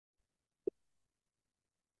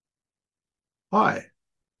Hi,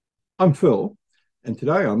 I'm Phil, and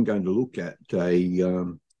today I'm going to look at a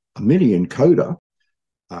mini encoder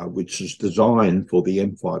which is designed for the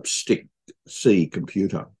M5StickC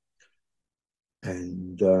computer.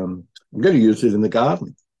 And I'm going to use it in the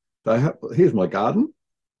garden. So here's my garden,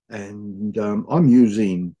 and I'm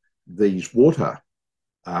using these watering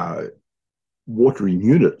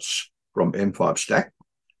units from M5Stack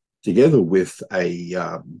together with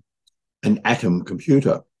an Atom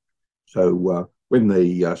computer. So when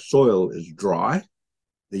the soil is dry,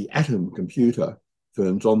 the Atom computer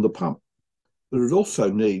turns on the pump. But it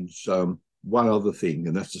also needs one other thing,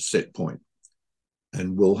 and that's a set point.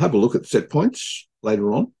 And we'll have a look at set points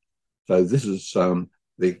later on. So this is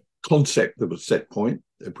the concept of a set point.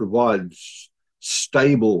 It provides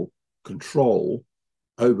stable control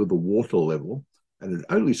over the water level, and it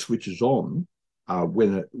only switches on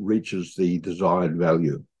when it reaches the desired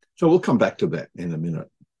value. So we'll come back to that in a minute.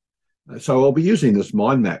 So I'll be using this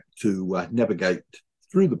mind map to navigate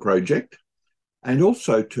through the project and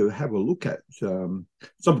also to have a look at some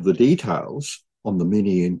of the details on the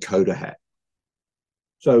mini encoder hat.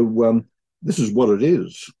 So this is what it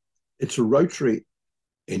is. It's a rotary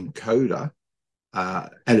encoder, and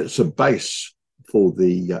it's a base for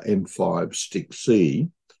the M5StickC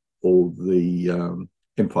or the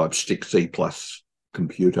M5StickC Plus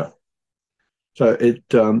computer. So it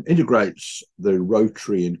integrates the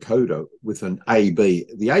rotary encoder with an AB.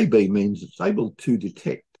 The AB means it's able to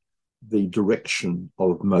detect the direction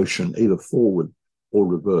of motion, either forward or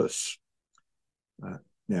reverse.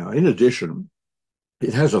 Now, in addition,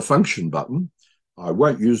 it has a function button. I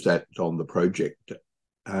won't use that on the project.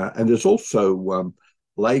 And there's also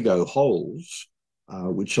Lego holes,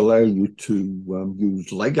 which allow you to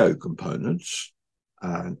use Lego components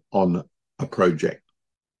on a project.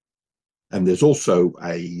 And there's also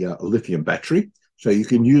a lithium battery. So you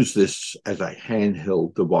can use this as a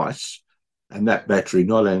handheld device. And that battery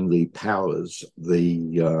not only powers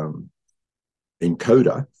the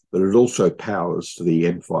encoder, but it also powers the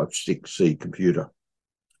M5StickC computer.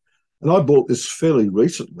 And I bought this fairly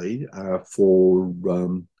recently for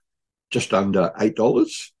just under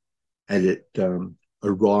 $8, and it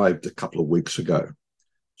arrived a couple of weeks ago.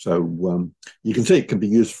 So you can see it can be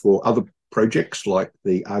used for other projects like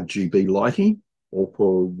the RGB lighting or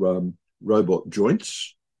for robot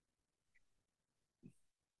joints.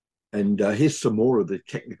 And here's some more of the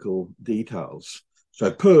technical details.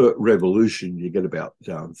 So per revolution, you get about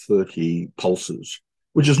 30 pulses,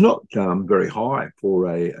 which is not very high for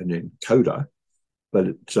an encoder, but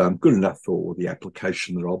it's good enough for the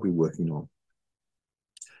application that I'll be working on.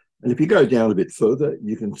 And if you go down a bit further,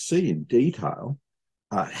 you can see in detail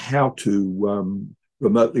how to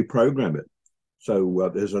remotely program it. So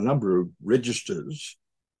there's a number of registers,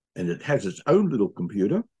 and it has its own little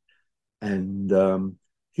computer. And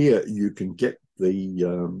here you can get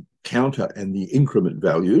the counter and the increment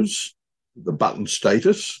values, the button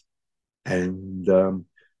status, and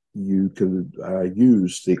you can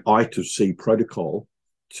use the I2C protocol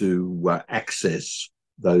to access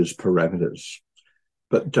those parameters.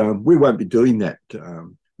 But we won't be doing that.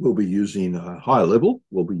 We'll be using a higher level.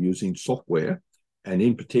 We'll be using software, and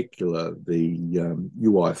in particular, the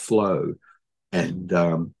UIFlow and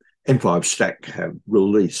M5Stack have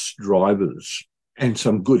released drivers and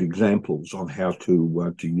some good examples on how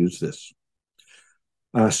to use this.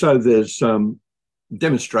 So there's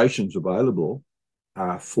demonstrations available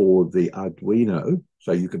for the Arduino.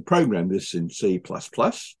 So you can program this in C++,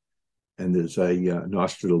 and there's a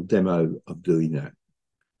nice little demo of doing that.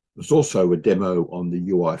 There's also a demo on the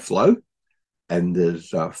UIFlow, and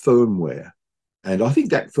there's firmware. And I think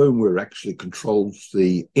that firmware actually controls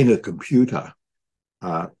the inner computer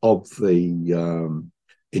of the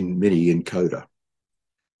mini encoder.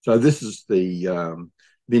 So this is the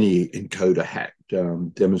mini encoder hat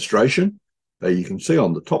demonstration. You can see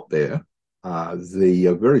on the top there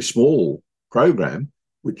the very small program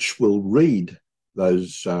which will read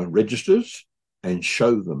those registers and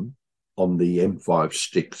show them on the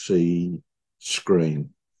M5StickC screen.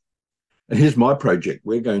 And here's my project.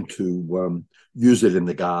 We're going to use it in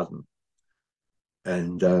the garden.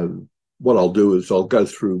 And what I'll do is I'll go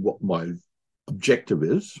through what my objective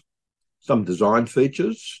is, some design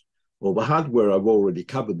features. Well, the hardware I've already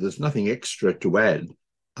covered. There's nothing extra to add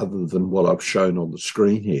other than what I've shown on the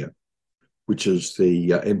screen here, which is the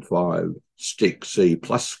M5StickC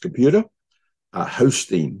Plus computer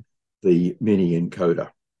hosting the mini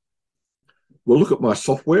encoder. We'll look at my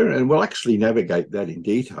software and we'll actually navigate that in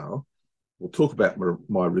detail. We'll talk about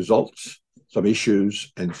my results, some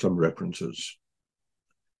issues, and some references.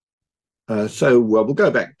 So we'll go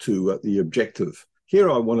back to the objective. here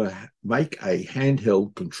I want to make a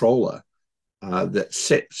handheld controller that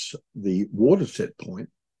sets the water set point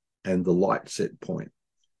and the light set point.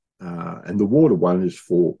 And the water one is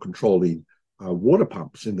for controlling water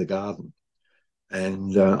pumps in the garden.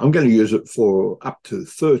 And I'm going to use it for up to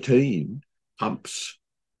 13 pumps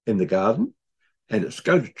in the garden. And it's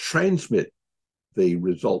going to transmit the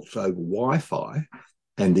results over Wi-Fi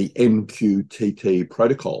and the MQTT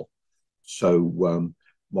protocol. So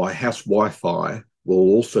my house Wi-Fi will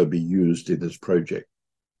also be used in this project.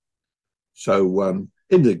 So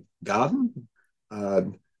in the garden,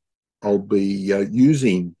 I'll be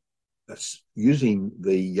using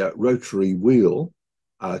the rotary wheel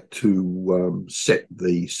to set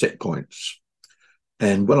the set points.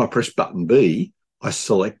 And when I press button B, I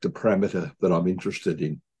select the parameter that I'm interested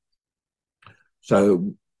in.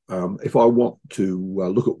 So if I want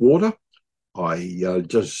to look at water, I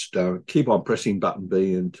just keep on pressing button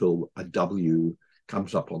B until a W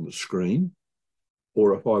comes up on the screen.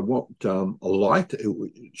 Or if I want a light,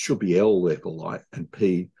 it should be L there for light and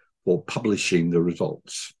P for publishing the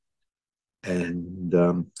results. And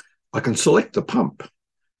I can select the pump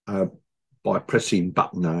by pressing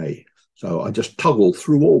button A. So I just toggle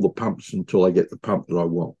through all the pumps until I get the pump that I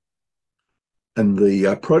want. And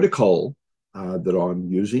the protocol that I'm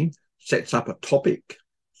using sets up a topic.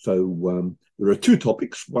 So there are two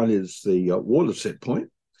topics. One is the water set point,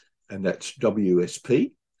 and that's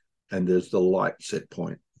WSP, and there's the light set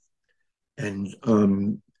point. And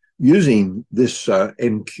using this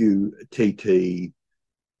MQTT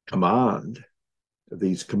command,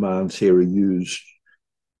 these commands here are used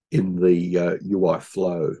in the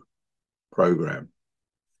UIFlow program.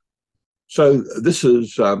 So this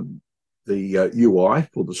is the UI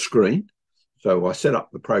for the screen. So I set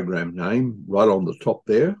up the program name right on the top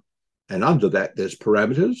there. And under that, there's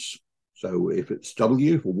parameters. So if it's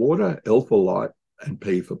W for water, L for light, and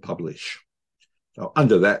P for publish. So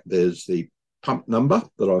under that, there's the pump number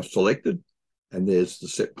that I've selected, and there's the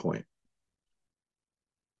set point.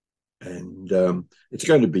 And it's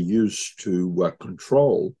going to be used to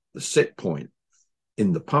control the set point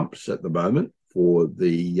in the pumps at the moment for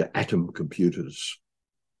the Atom computers.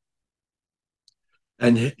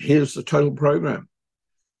 And here's the total program.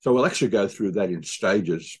 So we'll actually go through that in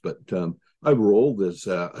stages, but overall there's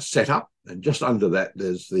a setup, and just under that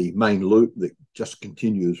there's the main loop that just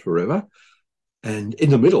continues forever. And in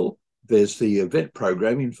the middle, there's the event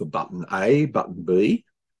programming for button A, button B.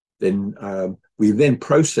 Then we then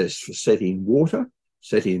process for setting water,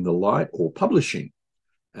 setting the light, or publishing.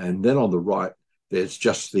 And then on the right, there's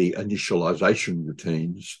just the initialization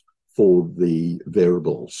routines for the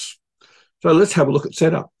variables. So let's have a look at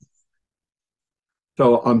setup.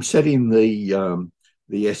 So I'm setting the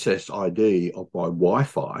SSID of my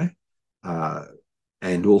Wi-Fi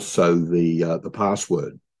and also the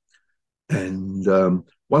password. And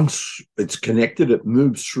once it's connected, it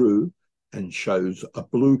moves through and shows a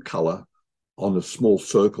blue color on a small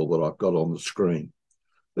circle that I've got on the screen.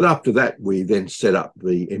 But after that, we then set up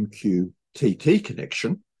the MQTT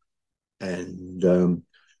connection, and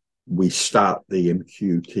we start the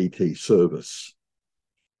MQTT service.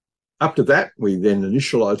 After that, we then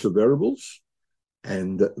initialize the variables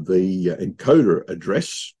and the encoder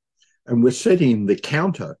address, and we're setting the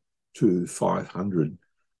counter to 500.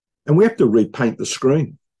 And we have to repaint the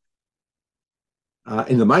screen.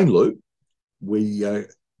 In the main loop, we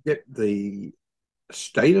get the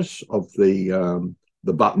status of the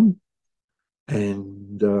button,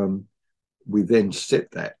 and we then set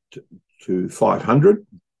that to 500.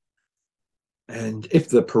 And if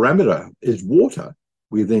the parameter is water,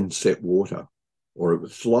 we then set water. Or if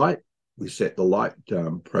it's light, we set the light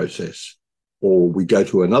process. Or we go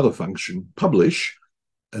to another function, publish,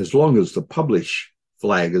 as long as the publish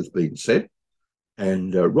flag has been set.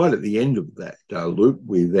 And right at the end of that loop,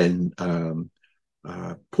 we then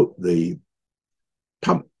put the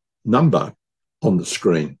pump number on the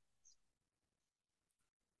screen.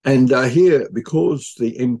 And here, because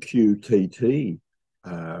the MQTT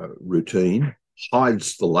routine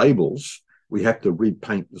hides the labels, we have to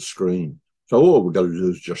repaint the screen. So all we've got to do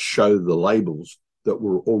is just show the labels that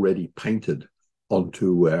were already painted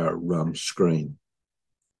onto our screen.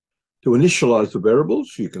 To initialize the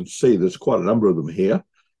variables, you can see there's quite a number of them here.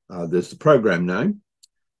 There's the program name,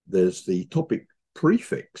 there's the topic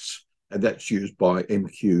prefix, and that's used by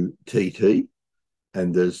MQTT,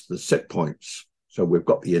 and there's the set points. So we've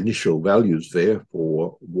got the initial values there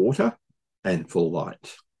for water and for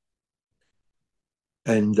light.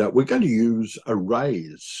 And we're going to use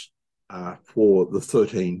arrays for the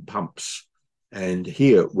 13 pumps. And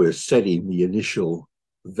here we're setting the initial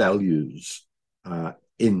values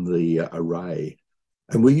in the array.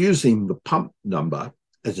 And we're using the pump number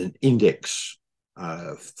as an index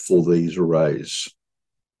for these arrays.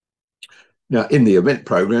 Now, in the event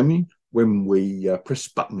programming, when we press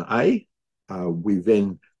button A, we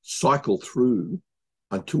then cycle through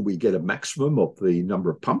until we get a maximum of the number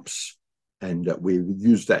of pumps, and we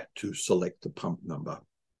use that to select the pump number.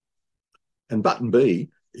 And button B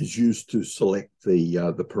is used to select the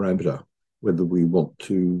parameter, whether we want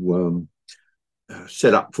to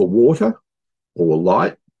set up for water or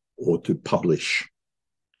light or to publish.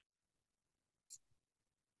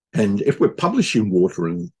 And if we're publishing water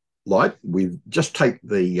and light, we just take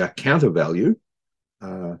the counter value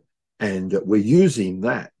and we're using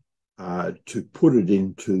that to put it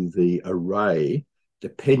into the array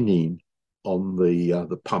depending on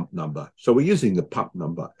the pump number. So we're using the pump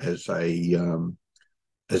number as an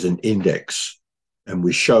index, and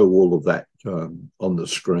we show all of that on the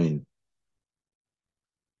screen.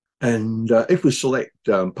 And if we select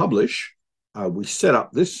publish, we set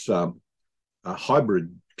up this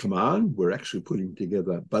hybrid command. We're actually putting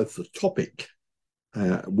together both the topic,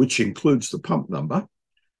 which includes the pump number,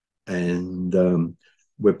 and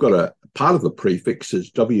we've got a part of the prefix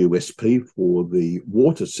is WSP for the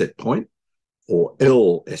water set point, or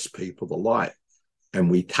LSP for the light. And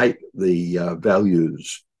we take the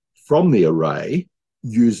values from the array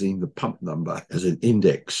using the pump number as an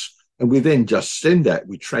index. And we then just send that,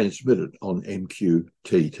 we transmit it on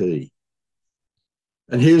MQTT.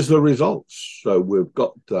 And here's the results. So we've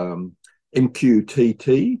got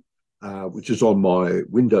MQTT, which is on my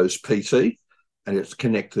Windows PC, and it's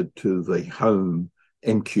connected to the home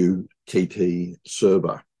MQTT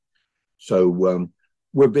server. So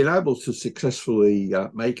we've been able to successfully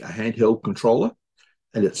make a handheld controller,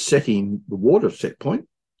 and it's setting the water set point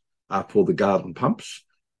for the garden pumps.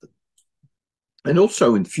 And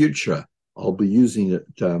also in future, I'll be using it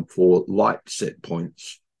for light set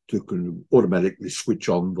points to automatically switch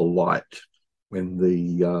on the light when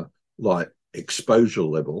the light exposure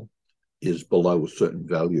level is below a certain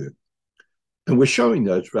value. And we're showing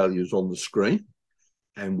those values on the screen,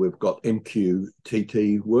 and we've got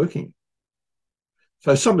MQTT working.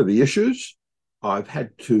 So some of the issues, I've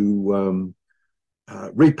had to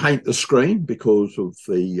repaint the screen because of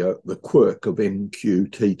the quirk of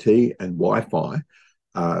MQTT and Wi-Fi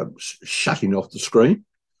shutting off the screen.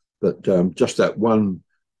 But just that one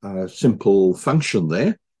simple function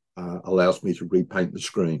there allows me to repaint the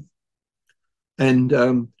screen. And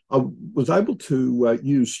I was able to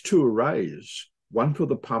use two arrays, one for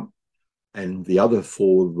the pump and the other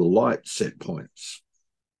for the light set points.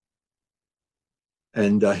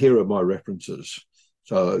 And here are my references.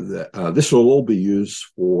 So this will all be used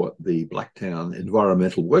for the Blacktown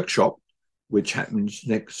Environmental Workshop, which happens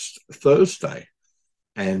next Thursday.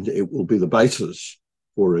 And it will be the basis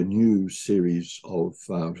for a new series of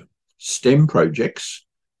STEM projects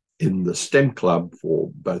in the STEM Club for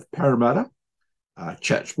both Parramatta,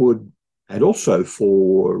 Chatswood, and also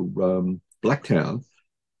for Blacktown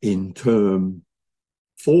in term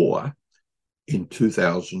 4 in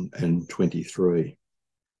 2023.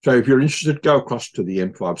 So if you're interested, go across to the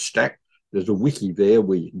M5Stack. There's a wiki there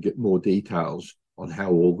where you can get more details on how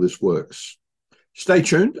all this works. Stay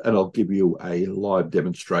tuned, and I'll give you a live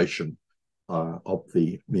demonstration of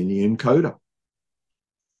the mini encoder.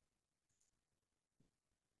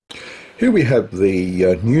 Here we have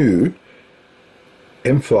the new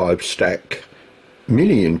M5Stack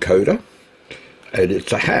mini encoder, and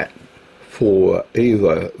it's a hat for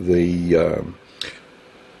either the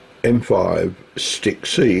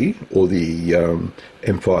M5StickC or the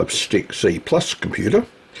M5StickC Plus computer.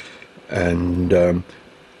 And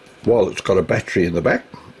while it's got a battery in the back,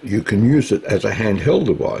 you can use it as a handheld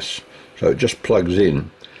device. So it just plugs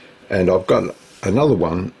in. And I've got another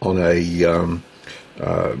one on a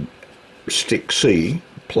StickC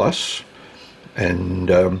Plus,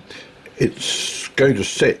 and it's going to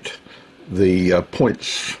set the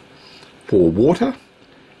points for water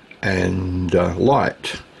and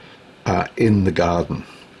light in the garden.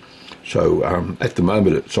 So at the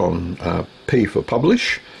moment it's on P for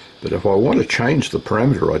publish, but if I want to change the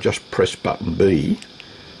parameter, I just press button B,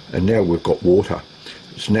 and now we've got water.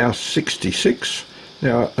 It's now 66.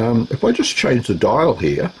 Now if I just change the dial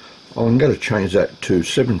here, I'm going to change that to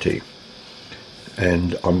 70,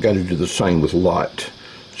 and I'm going to do the same with light.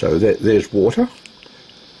 So there's water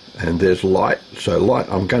and there's light. So light,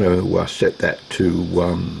 I'm going to set that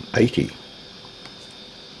to 80.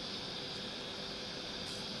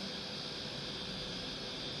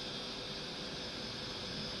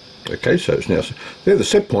 Okay, so it's now, they're the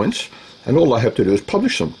set points, and all I have to do is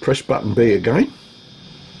publish them. Press button B again,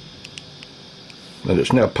 and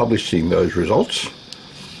it's now publishing those results.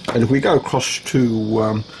 And if we go across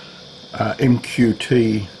to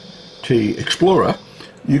MQTT Explorer,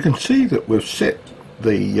 you can see that we've set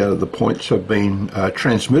the points have been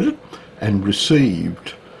transmitted and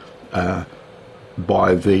received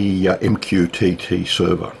by the MQTT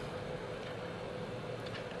server.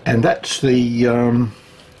 And that's the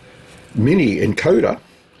mini encoder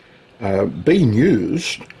being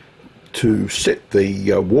used to set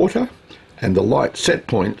the water and the light set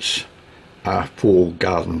points for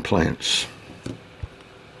garden plants.